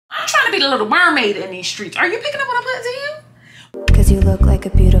need a little mermaid in these streets. Are you picking up what I'm putting to you? Because you look like a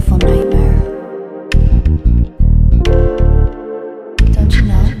beautiful nightmare. Don't you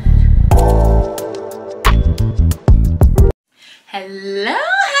know? Hello,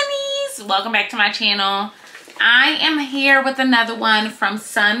 honeys. Welcome back to my channel. I am here with another one from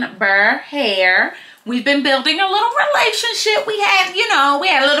Sunber Hair. We've been building a little relationship. We had, you know, we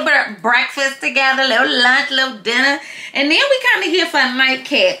had a little bit of breakfast together, a little lunch, a little dinner, and then we kind of here for a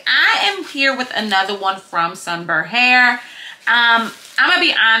nightcap. I am here with another one from Sunber Hair. I'm gonna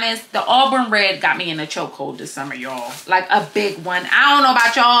be honest, the Auburn Red got me in a chokehold this summer, y'all. Like a big one. I don't know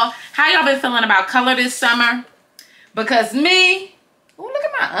about y'all. How y'all been feeling about color this summer? Because me, oh, look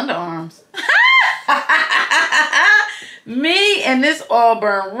at my underarms. Me and this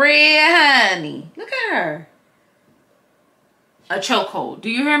Auburn Red, honey. Look at her. A chokehold. Do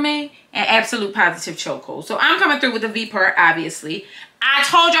you hear me? An absolute positive chokehold. So I'm coming through with the V-part, obviously. I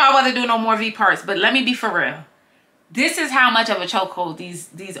told y'all I wasn't doing no more V-parts, but let me be for real. This is how much of a chokehold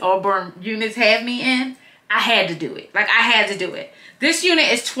these Auburn units have me in. I had to do it. Like, I had to do it. This unit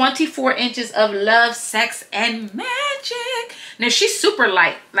is 24 inches of love, sex, and magic. Now, she's super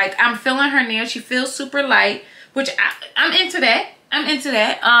light. Like, I'm feeling her nails. She feels super light, which I'm into that. I'm into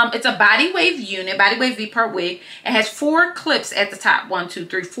that. It's a Bodywave unit, Bodywave V-part wig. It has 4 clips at the top. 1, 2,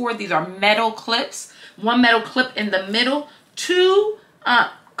 3, 4. These are metal clips. 1 metal clip in the middle. 2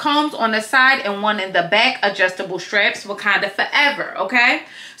 combs on the side and 1 in the back. Adjustable straps, Wakanda forever, okay?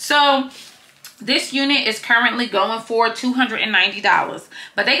 So this unit is currently going for $290,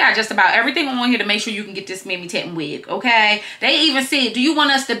 but they got just about everything on here to make sure you can get this Mammy Tatton wig, okay? They even said, do you want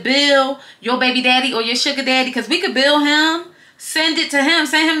us to bill your baby daddy or your sugar daddy? Because we could bill him, send it to him,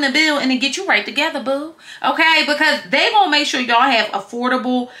 send him the bill, and then get you right together, boo, okay? Because they gonna make sure y'all have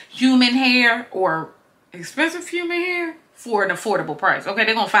affordable human hair or expensive human hair for an affordable price, okay?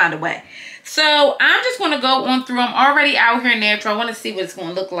 They're gonna find a way. So I'm just gonna go on through. I'm already out here natural. I want to see what it's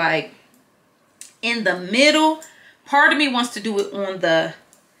gonna look like in the middle. Part of me wants to do it on the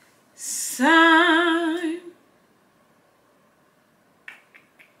side.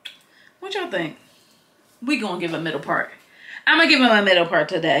 What y'all think? We gonna give a middle part. I'm gonna give him a middle part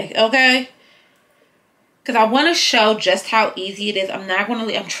today, okay? Because I want to show just how easy it is. I'm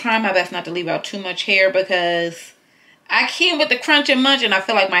trying my best not to leave out too much hair because I can't with the crunch and munch, and I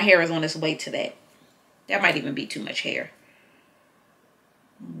feel like my hair is on its way to that. That might even be too much hair.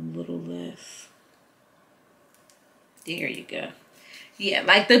 A little less. There you go. Yeah,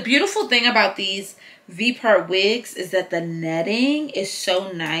 like the beautiful thing about these V-part wigs is that the netting is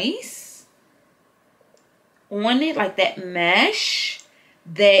so nice on it, like that mesh,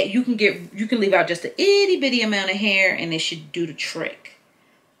 that you can leave out just an itty bitty amount of hair and it should do the trick.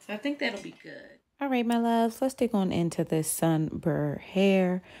 So I think that'll be good. All right, my loves, let's dig on into this Sunber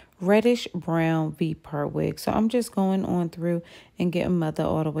Hair reddish brown V-part wig. So I'm just going on through and getting mother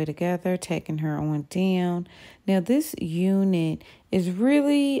all the way together, taking her on down. Now this unit is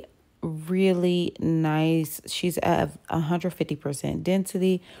really, really nice. She's at 150%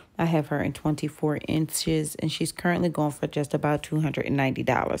 density. I have her in 24 inches and she's currently going for just about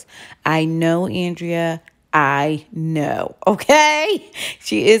 $290. I know, Andrea, I know, okay?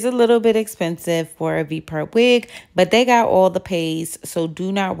 She is a little bit expensive for a V-part wig, but they got all the pays, so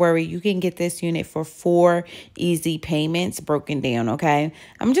do not worry. You can get this unit for 4 easy payments broken down, okay?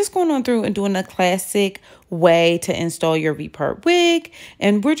 I'm just going on through and doing a classic way to install your V-part wig,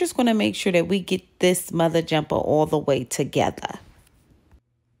 and we're just going to make sure that we get this mother jumper all the way together.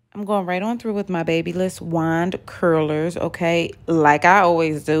 I'm going right on through with my Babyless wand curlers, okay, like I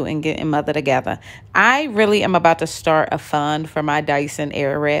always do, and getting mother together. I really am about to start a fund for my Dyson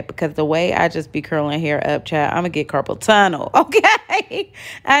Airwrap because the way I just be curling hair up, child, I'm going to get carpal tunnel, okay?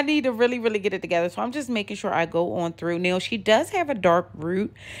 I need to really, really get it together. So I'm just making sure I go on through. Now, she does have a dark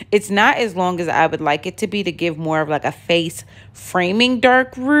root. It's not as long as I would like it to be to give more of like a face framing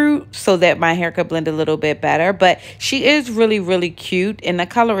dark root so that my hair could blend a little bit better. But she is really, really cute, and the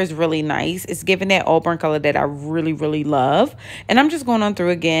color is really nice. It's giving that auburn color that I really, really love. And I'm just going on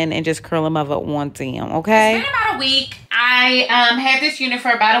through again and just curling them up one down, okay? It's been about a week. I had this unit for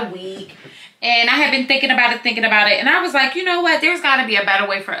about a week, and I have been thinking about it, and I was like, you know what? There's got to be a better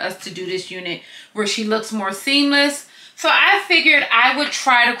way for us to do this unit where she looks more seamless. So I figured I would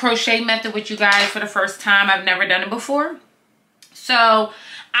try the crochet method with you guys for the first time. I've never done it before. So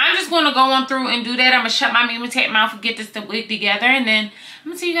I'm just going to go on through and do that. I'm going to shut my Mammy Tatton mouth and get this wig together. And then I'm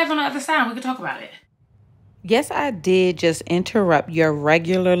going to see you guys on the other side and we can talk about it. Yes, I did just interrupt your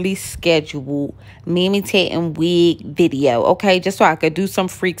regularly scheduled Mammy Tatton wig video, okay? Just so I could do some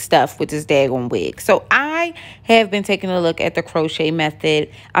freak stuff with this daggone wig. So I I have been taking a look at the crochet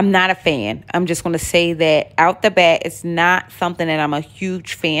method. I'm not a fan. I'm just going to say that out the bat, it's not something that I'm a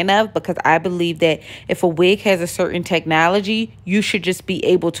huge fan of, because I believe that if a wig has a certain technology, you should just be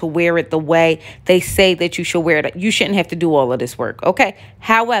able to wear it the way they say that you should wear it. You shouldn't have to do all of this work, okay?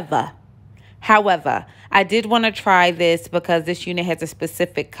 However, I did want to try this because this unit has a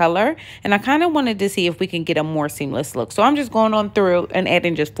specific color, and I kind of wanted to see if we can get a more seamless look. So I'm just going on through and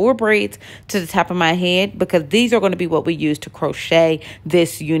adding just 4 braids to the top of my head, because these are going to be what we use to crochet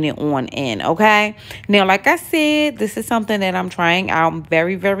this unit on in, okay? Now, like I said, this is something that I'm trying out. I'm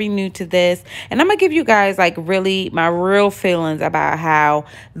very, very new to this, and I'm going to give you guys like really my real feelings about how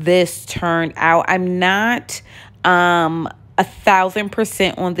this turned out. I'm not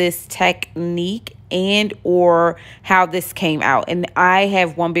 1,000% on this technique and or how this came out, and I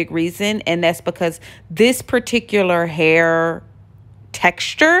have one big reason, and that's because this particular hair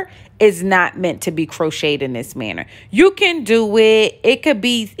texture is not meant to be crocheted in this manner. You can do it. It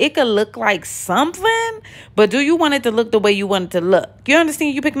could look like something, but do you want it to look the way you want it to look? You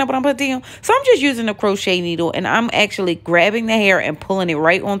understand? You picking up what I'm putting down? So I'm just using a crochet needle, and I'm actually grabbing the hair and pulling it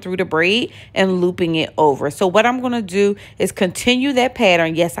right on through the braid and looping it over. So what I'm going to do is continue that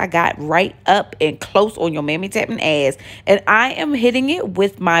pattern. Yes, I got right up and close on your mammy tapping ass, and I am hitting it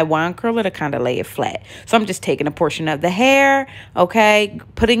with my wand curler to kind of lay it flat. So I'm just taking a portion of the hair, okay,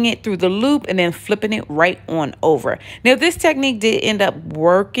 putting it through the loop and then flipping it right on over. Now, this technique did end up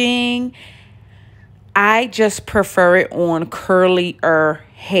working. I just prefer it on curlier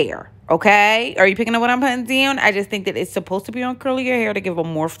hair. Okay, are you picking up what I'm putting down? I just think that it's supposed to be on curlier hair to give a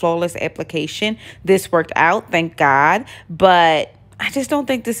more flawless application. This worked out, thank God, but I just don't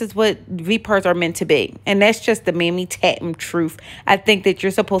think this is what V-parts are meant to be. And that's just the mammy tapping truth. I think that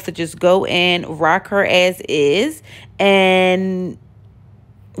you're supposed to just go in, rock her as is, and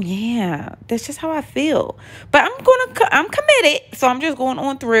yeah, that's just how I feel. But I'm committed, so I'm just going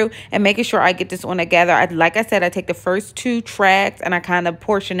on through and making sure I get this one together. Like I said, I take the first 2 tracks and I kind of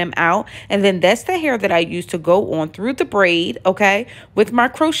portion them out, and then that's the hair that I use to go on through the braid, okay, with my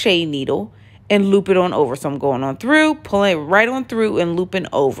crochet needle and loop it on over. So I'm going on through, pulling it right on through and looping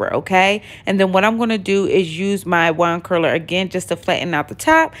over, okay? And then what I'm going to do is use my wand curler again just to flatten out the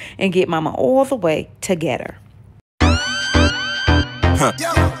top and get mama all the way together. Huh.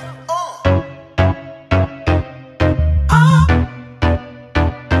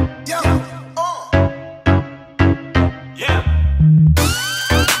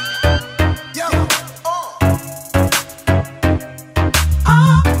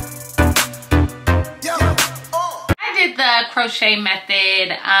 I did the crochet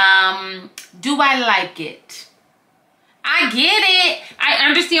method. Do I like it? I get it. I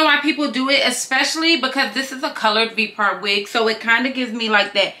understand why people do it, especially because this is a colored V-part wig. So it kind of gives me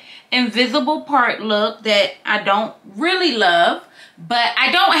like that invisible part look that I don't really love, but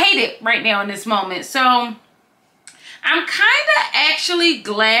I don't hate it right now in this moment. So I'm kind of actually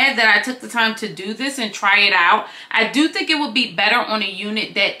glad that I took the time to do this and try it out. I do think it would be better on a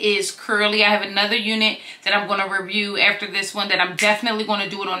unit that is curly. I have another unit that I'm going to review after this one that I'm definitely going to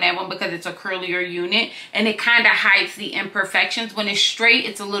do it on that one because it's a curlier unit and it kind of hides the imperfections. When it's straight,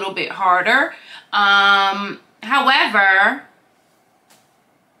 it's a little bit harder. However,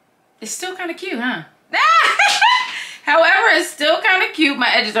 it's still kind of cute, huh? However, it's still kind of cute.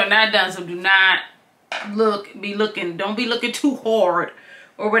 My edges are not done, so do not don't be looking too hard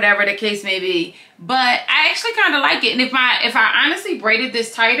or whatever the case may be. But I actually kind of like it. And if I honestly braided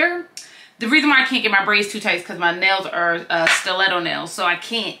this tighter, the reason why I can't get my braids too tight is because my nails are stiletto nails, so I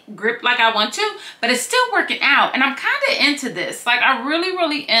can't grip like I want to, but it's still working out. And I'm kind of into this. Like, I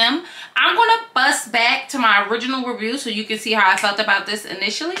really am. I'm gonna bust back to my original review so you can see how I felt about this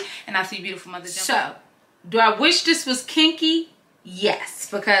initially, and I'll see you beautiful mother. So, do I wish this was kinky? Yes,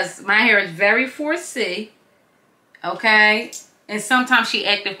 because my hair is very 4C, okay? And sometimes she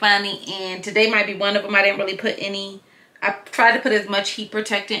acted funny, and today might be one of them. I didn't really put any, I tried to put as much heat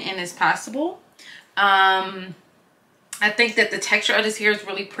protectant in as possible. I think that the texture of this hair is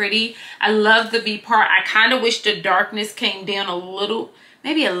really pretty. I love the V part. I kind of wish the darkness came down a little,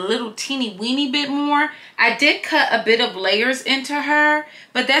 maybe a little teeny weeny bit more. I did cut a bit of layers into her,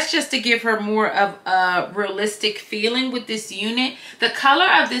 but that's just to give her more of a realistic feeling with this unit. The color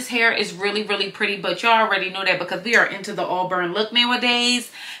of this hair is really pretty, but y'all already know that because we are into the auburn look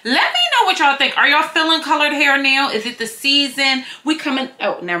nowadays. Let me know what y'all think. Are y'all feeling colored hair now? Is it the season? We coming,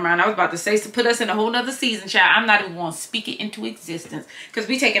 oh, never mind. I was about to say, to put us in a whole nother season, child. I'm not even going to speak it into existence because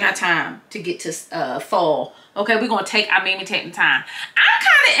we taking our time to get to fall. Okay, we're going to take our mammy taking time. I'm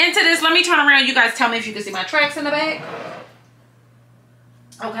kind of into this. Let me turn around. You guys tell me if you can see my tracks in the back.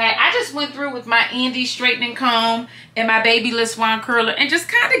 Okay, I just went through with my Andy straightening comb and my Babyliss wand curler and just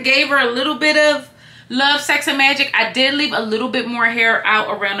kind of gave her a little bit of love, sex, and magic. I did leave a little bit more hair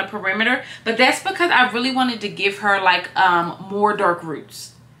out around the perimeter, but that's because I really wanted to give her like more dark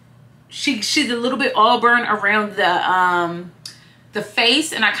roots. She's a little bit auburn around the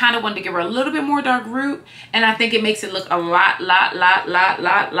face, and I kind of wanted to give her a little bit more dark root, and I think it makes it look a lot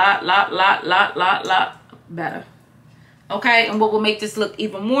better. Okay, and what will make this look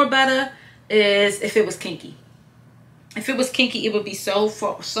even more better is if it was kinky. If it was kinky, it would be so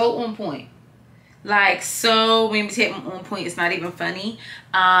on point. Like, so when we take on point, it's not even funny.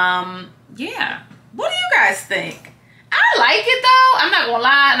 Yeah. What do you guys think? I like it though. I'm not gonna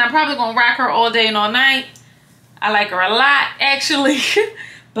lie, and I'm probably gonna rock her all day and all night. I like her a lot, actually.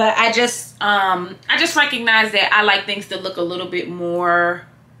 But I just recognize that I like things to look a little bit more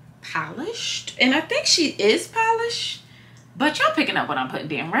polished, and I think she is polished. But y'all picking up what I'm putting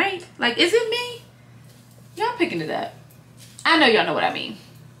down, right? Like, is it me? Y'all picking it up. I know y'all know what I mean.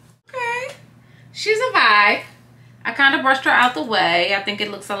 Okay. She's a vibe. I kind of brushed her out the way. I think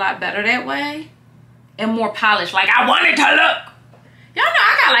it looks a lot better that way. And more polished, like I want it to look. Y'all know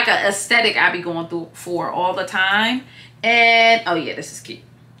I got like an aesthetic I be going through for all the time. And, oh yeah, this is cute.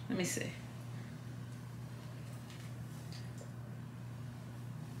 Let me see.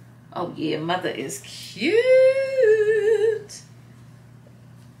 Oh yeah, mother is cute.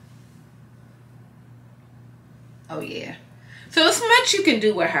 Oh yeah. So it's much you can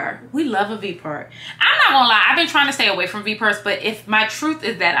do with her. We love a V-part. I'm not gonna lie, I've been trying to stay away from V-parts, but if my truth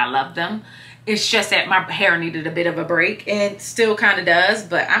is that I love them, it's just that my hair needed a bit of a break, and still kind of does,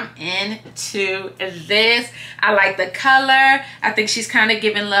 but I'm into this. I like the color. I think she's kind of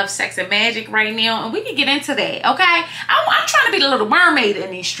giving love, sex, and magic right now, and we can get into that, okay? I'm trying to be the little mermaid in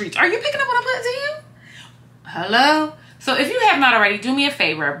these streets. Are you picking up what I'm putting to you? Hello? So if you have not already, do me a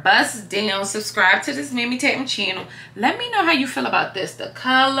favor, bust down, subscribe to this Mammy Tatum channel. Let me know how you feel about this, the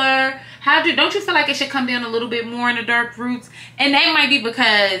color. Don't you feel like it should come down a little bit more in the dark roots? And that might be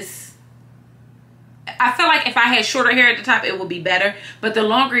because I feel like if I had shorter hair at the top, it would be better. But the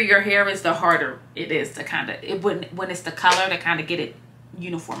longer your hair is, the harder it is to kind of, when it's the color, to kind of get it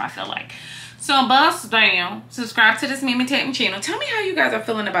uniform, I feel like. So bust down, subscribe to this Mammy Tatum channel. Tell me how you guys are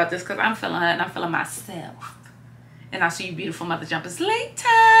feeling about this, because I'm feeling it and I'm feeling myself. And I'll see you beautiful mother jumpers later.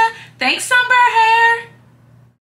 Thanks, Sunber hair.